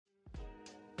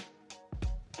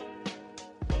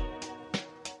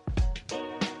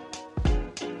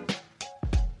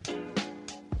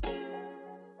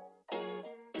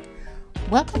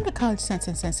Welcome to College Sense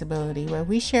and Sensibility, where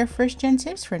we share first gen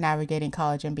tips for navigating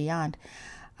college and beyond.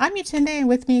 I'm Yatunde, and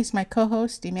with me is my co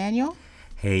host, Emmanuel.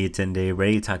 Hey, Tunde,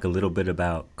 ready to talk a little bit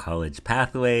about college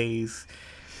pathways?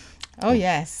 Oh,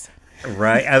 yes.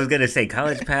 Right, I was going to say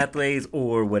college pathways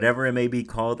or whatever it may be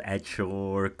called at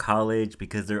your college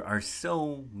because there are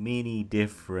so many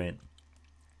different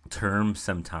terms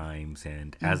sometimes.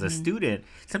 And as a Mm-hmm. student,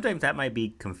 sometimes that might be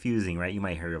confusing, right? You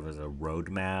might hear of as a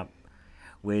roadmap,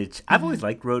 which I've Mm-hmm. always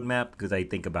liked roadmap because I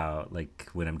think about like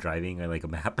when I'm driving, I like a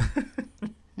map.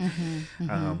 Mm-hmm.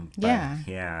 Mm-hmm. But Yeah.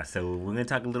 yeah, so we're going to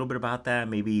talk a little bit about that.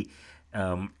 Maybe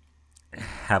um,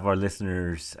 have our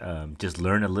listeners just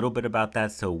learn a little bit about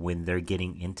that so when they're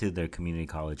getting into their community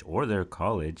college or their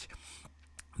college,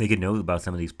 they can know about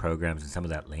some of these programs and some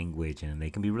of that language and they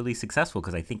can be really successful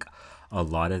because I think a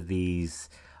lot of these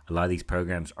a lot of these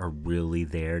programs are really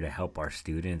there to help our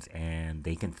students and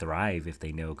they can thrive if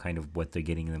they know kind of what they're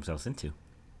getting themselves into.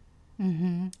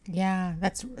 Mm-hmm. Yeah,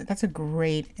 that's a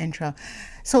great intro.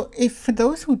 So, if for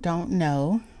those who don't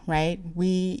know, right,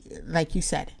 we like you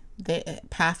said, the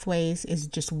pathways is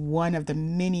just one of the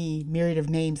many myriad of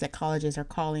names that colleges are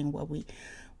calling what we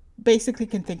basically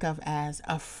can think of as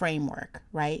a framework,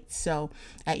 right? So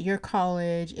at your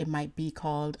college, it might be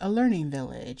called a learning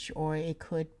village, or it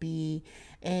could be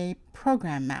a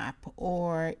program map,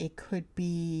 or it could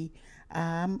be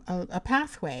a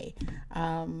pathway.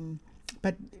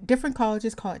 But different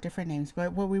colleges call it different names.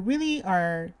 But what we really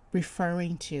are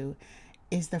referring to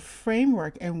is the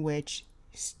framework in which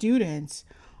students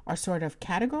are sort of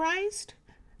categorized,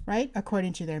 right?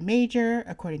 According to their major,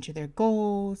 according to their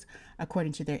goals,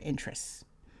 according to their interests,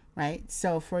 right?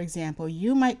 So, for example,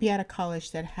 you might be at a college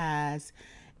that has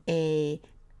a,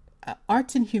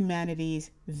 arts and humanities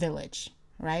village,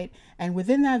 right? And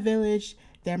within that village,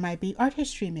 there might be art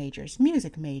history majors,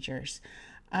 music majors,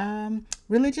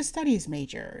 religious studies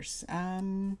majors,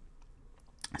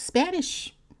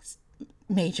 Spanish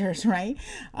majors, right?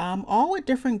 All with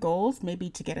different goals, maybe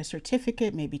to get a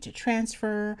certificate, maybe to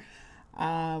transfer,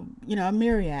 a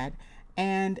myriad.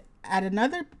 And at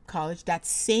another college, that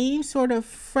same sort of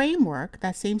framework,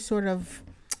 that same sort of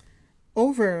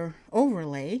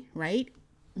overlay, right,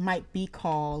 might be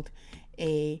called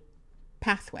a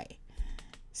pathway.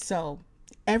 So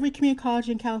every community college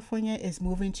in California is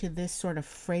moving to this sort of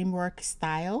framework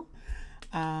style,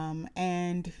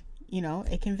 and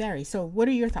it can vary. So, what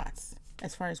are your thoughts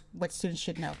as far as what students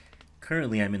should know?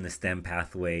 Currently, I'm in the STEM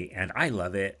pathway and I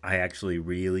love it. I actually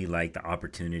really like the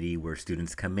opportunity where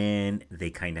students come in,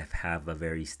 they kind of have a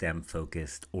very STEM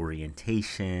focused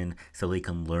orientation so they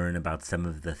can learn about some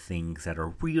of the things that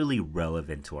are really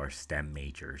relevant to our STEM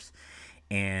majors.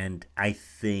 And I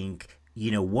think,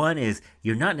 one is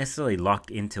you're not necessarily locked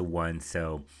into one.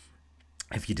 So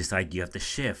if you decide you have to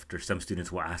shift, or some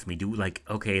students will ask me, do like,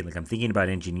 okay, like I'm thinking about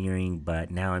engineering,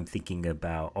 but now I'm thinking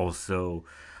about also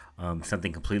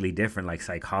something completely different like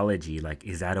psychology. Like,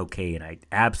 is that okay? And I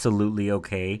absolutely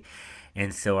okay.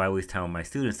 And so I always tell my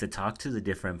students to talk to the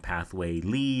different pathway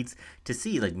leads to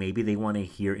see like maybe they want to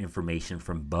hear information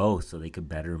from both so they could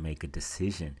better make a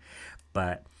decision.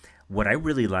 But what I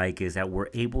really like is that we're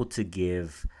able to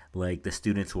give like the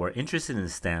students who are interested in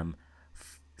STEM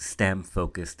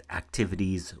focused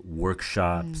activities,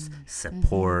 workshops, Mm-hmm.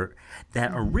 support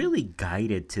that are Mm-hmm. really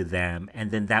guided to them.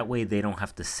 And then that way they don't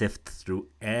have to sift through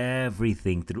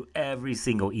everything, through every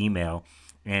single email.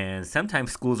 And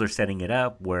sometimes schools are setting it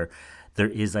up where there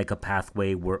is like a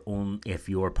pathway where only if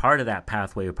you're part of that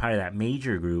pathway or part of that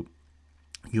major group,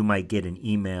 you might get an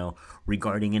email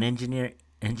regarding an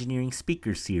engineering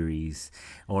speaker series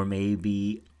or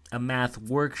maybe a math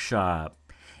workshop.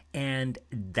 And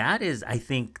that is, I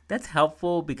think that's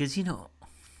helpful because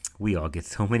we all get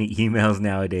so many emails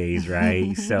nowadays,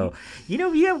 right? So,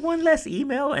 you have one less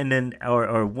email and then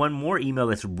or one more email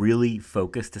that's really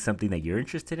focused to something that you're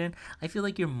interested in, I feel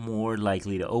like you're more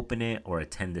likely to open it or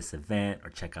attend this event or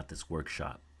check out this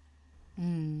workshop.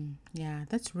 Yeah,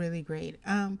 that's really great.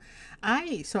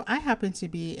 I happen to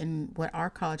be in what our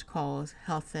college calls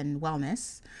health and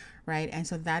wellness, right? And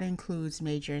so that includes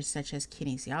majors such as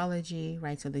kinesiology,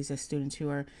 right? So these are students who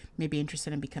are maybe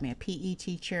interested in becoming a PE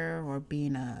teacher or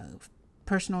being a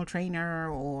personal trainer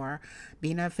or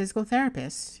being a physical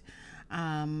therapist.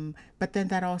 But then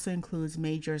that also includes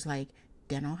majors like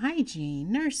dental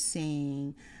hygiene,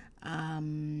 nursing,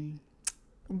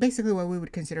 basically what we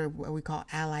would consider what we call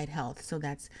allied health. So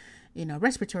that's,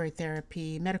 respiratory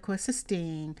therapy, medical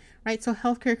assisting, right? So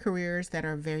healthcare careers that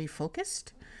are very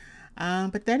focused.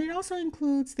 But then it also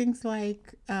includes things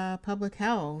like public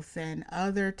health and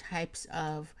other types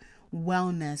of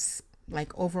wellness,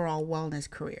 like overall wellness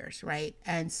careers, right?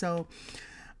 And so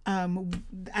um,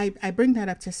 I bring that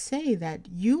up to say that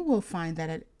you will find that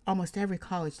at almost every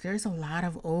college, there's a lot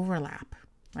of overlap,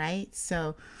 right?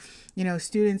 So,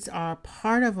 students are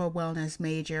part of a wellness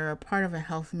major or part of a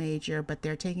health major, but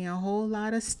they're taking a whole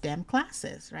lot of STEM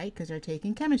classes, right? Because they're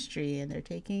taking chemistry and they're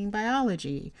taking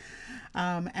biology.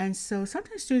 And so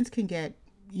sometimes students can get,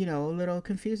 a little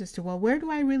confused as to, well, where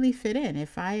do I really fit in?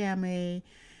 If I am a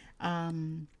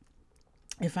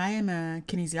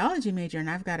kinesiology major and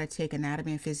I've got to take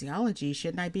anatomy and physiology,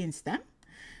 shouldn't I be in STEM?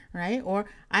 Right? Or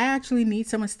I actually need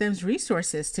some of STEM's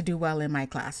resources to do well in my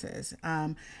classes.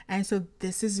 And so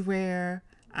this is where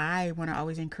I want to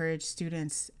always encourage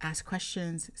students ask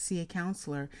questions, see a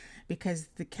counselor, because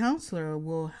the counselor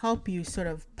will help you sort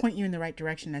of point you in the right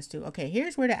direction as to, okay,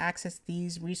 here's where to access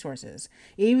these resources,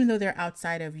 even though they're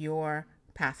outside of your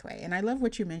pathway. And I love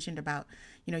what you mentioned about,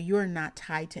 you are not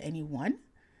tied to anyone,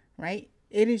 right?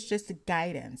 It is just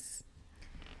guidance.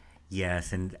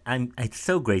 Yes, and it's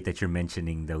so great that you're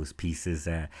mentioning those pieces.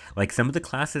 Like some of the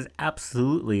classes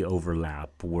absolutely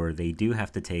overlap, where they do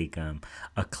have to take a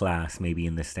class maybe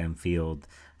in the STEM field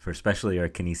for especially our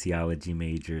kinesiology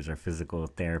majors, our physical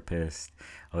therapists.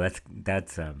 Oh, that's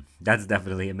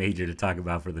definitely a major to talk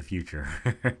about for the future.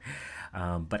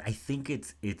 But I think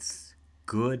it's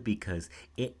good because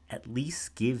it at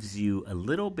least gives you a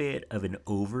little bit of an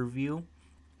overview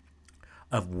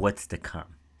of what's to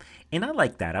come. And I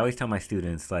like that. I always tell my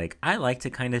students, like, I like to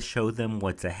kind of show them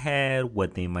what's ahead,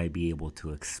 what they might be able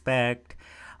to expect.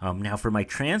 Now, for my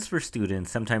transfer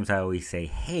students, sometimes I always say,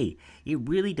 hey, it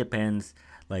really depends,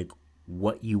 like,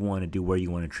 what you want to do, where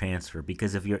you want to transfer.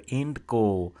 Because if your end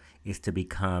goal is to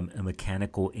become a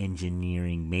mechanical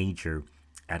engineering major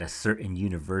at a certain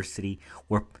university,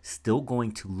 we're still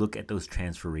going to look at those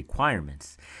transfer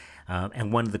requirements.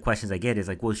 And one of the questions I get is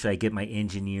like, well, should I get my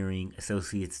engineering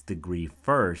associate's degree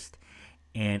first?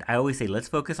 And I always say, let's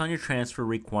focus on your transfer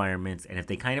requirements. And if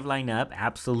they kind of line up,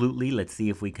 absolutely, let's see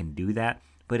if we can do that.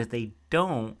 But if they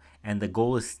don't, and the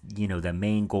goal is, the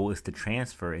main goal is to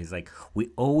transfer, is like,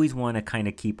 we always want to kind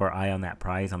of keep our eye on that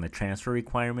prize on the transfer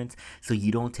requirements so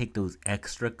you don't take those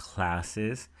extra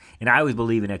classes. And I always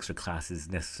believe in extra classes.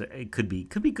 It could be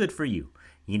good for you,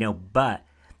 but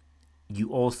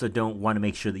you also don't want to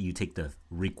make sure that you take the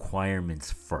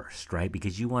requirements first, right?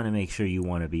 Because you want to make sure you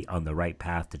want to be on the right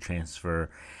path to transfer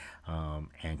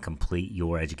and complete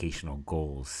your educational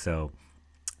goals. So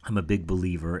I'm a big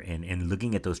believer in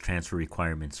looking at those transfer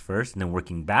requirements first and then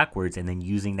working backwards and then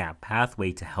using that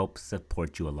pathway to help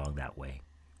support you along that way.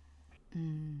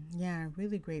 Yeah,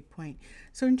 really great point.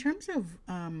 So, in terms of,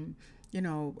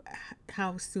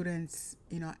 how students,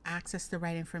 access the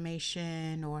right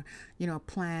information or,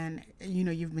 plan,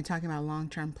 you've been talking about long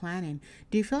term planning.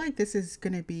 Do you feel like this is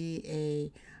going to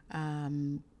be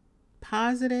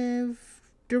positive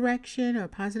direction or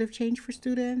positive change for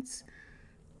students?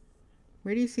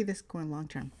 Where do you see this going long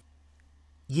term?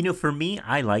 For me,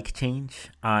 I like change.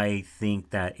 I think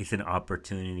that it's an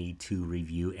opportunity to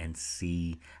review and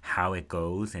see how it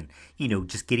goes. And,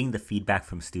 just getting the feedback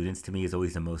from students to me is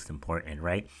always the most important,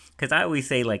 right? Because I always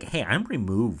say, like, hey, I'm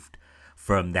removed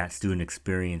from that student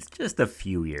experience just a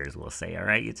few years, we'll say, all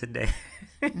right, today.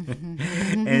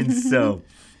 And so,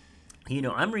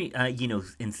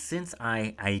 and since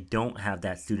I don't have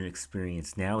that student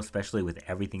experience now, especially with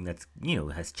everything that's,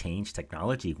 has changed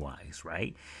technology wise,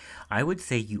 right? I would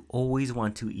say you always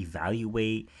want to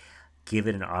evaluate, give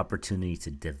it an opportunity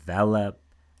to develop,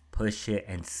 push it,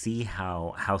 and see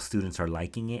how students are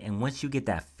liking it. And once you get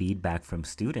that feedback from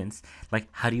students, like,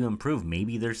 how do you improve?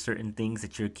 Maybe there's certain things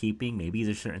that you're keeping, maybe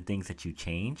there's certain things that you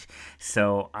change.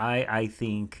 So I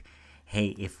think,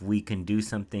 hey, if we can do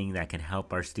something that can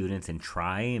help our students and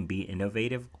try and be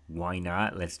innovative, why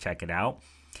not? Let's check it out.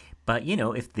 But,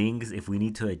 if we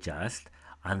need to adjust,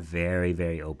 I'm very,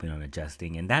 very open on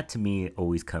adjusting. And that to me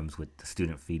always comes with the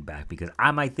student feedback because I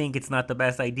might think it's not the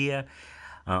best idea.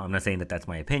 I'm not saying that that's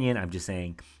my opinion. I'm just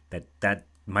saying that that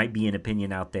might be an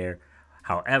opinion out there.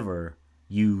 However,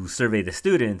 you survey the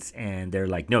students and they're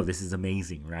like, no, this is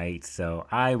amazing, right? So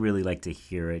I really like to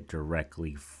hear it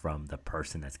directly from the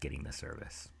person that's getting the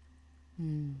service.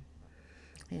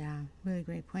 Yeah, really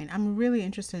great point. I'm really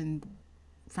interested in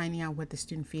finding out what the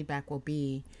student feedback will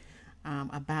be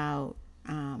about,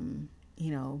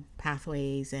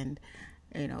 pathways and,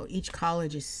 each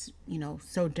college is,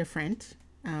 so different,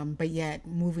 but yet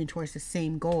moving towards the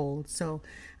same goal. So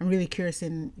I'm really curious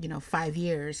in, 5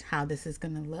 years how this is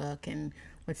going to look and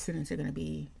what students are going to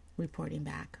be reporting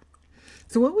back.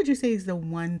 So what would you say is the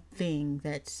one thing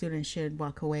that students should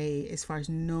walk away as far as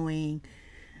knowing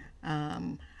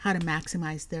how to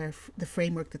maximize the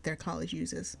framework that their college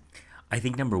uses? I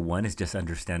think number one is just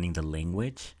understanding the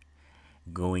language,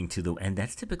 going to the, and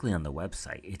that's typically on the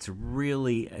website. It's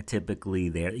really typically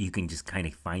there. You can just kind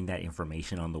of find that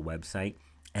information on the website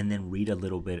and then read a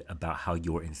little bit about how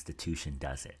your institution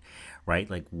does it, right?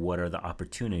 Like, what are the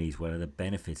opportunities? What are the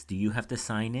benefits? Do you have to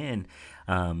sign in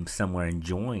somewhere and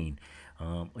join?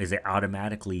 Is it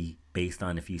automatically based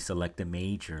on if you select a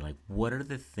major? Like, what are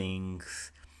the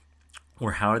things,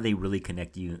 or how are they really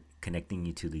connecting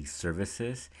you to these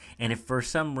services? And if for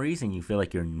some reason you feel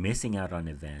like you're missing out on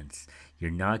events,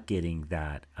 you're not getting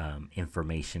that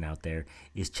information out there,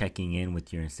 is checking in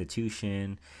with your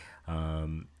institution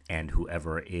and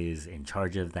whoever is in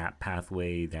charge of that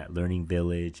pathway, that learning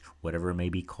village, whatever it may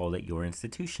be called at your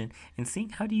institution, and seeing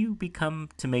how do you become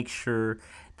to make sure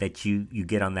that you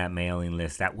get on that mailing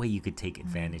list. That way you could take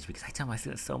advantage, because I tell my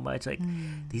students so much, like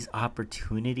these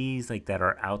opportunities like that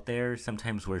are out there.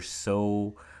 Sometimes we're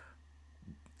so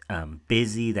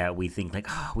busy that we think like,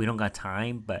 oh, we don't got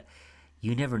time, but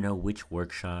you never know which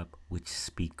workshop, which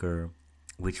speaker,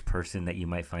 which person that you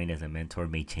might find as a mentor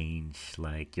may change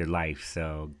like your life.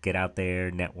 So get out there,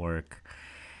 network,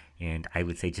 and I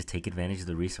would say just take advantage of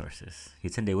the resources.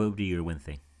 Yitzhak, what would be your one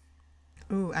thing?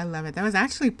 Ooh, I love it. That was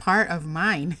actually part of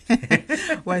mine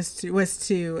was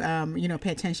to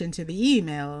pay attention to the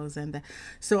emails, and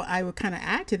so I would kind of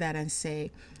add to that and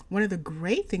say one of the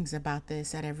great things about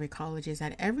this at every college is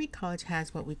that every college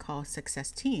has what we call success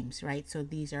teams, right? So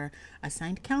these are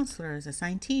assigned counselors,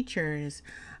 assigned teachers,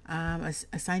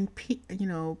 assigned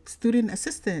student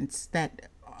assistants that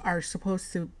are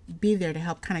supposed to be there to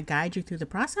help kind of guide you through the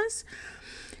process.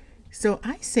 So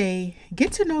I say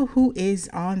get to know who is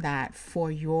on that for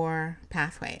your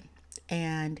pathway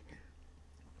and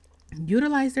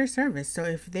utilize their service. So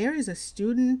if there is a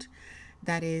student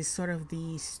that is sort of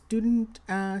the student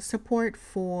support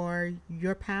for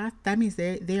your path, that means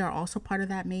they are also part of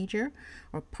that major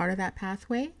or part of that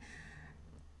pathway.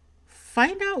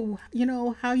 Find out,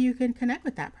 how you can connect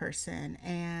with that person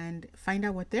and find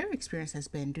out what their experience has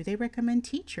been. Do they recommend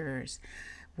teachers?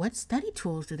 What study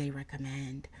tools do they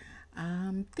recommend?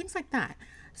 Things like that.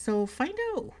 So find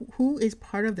out who is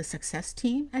part of the success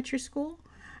team at your school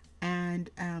and,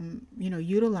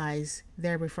 utilize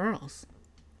their referrals.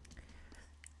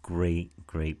 Great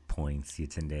points,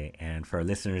 Yitzhak. And for our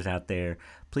listeners out there,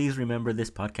 please remember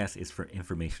this podcast is for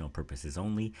informational purposes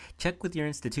only. Check with your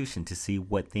institution to see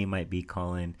what they might be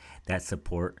calling that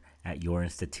support at your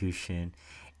institution.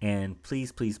 And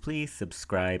please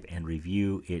subscribe and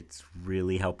review. It's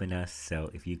really helping us.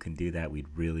 So if you can do that, we'd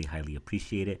really highly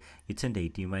appreciate it.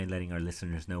 Yitzhak, do you mind letting our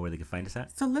listeners know where they can find us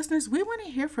at? So listeners, we want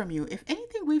to hear from you. If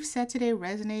anything we've said today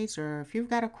resonates, or if you've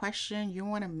got a question, you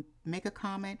want to make a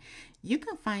comment, you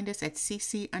can find us at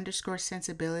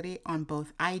cc_sensibility on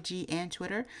both IG and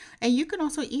Twitter. And you can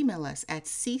also email us at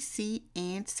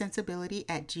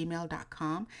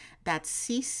ccandsensibility@gmail.com. That's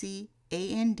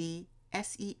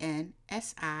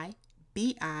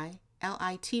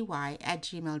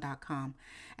CCANDSENSIBILITY@gmail.com.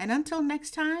 And until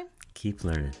next time, keep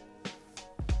learning.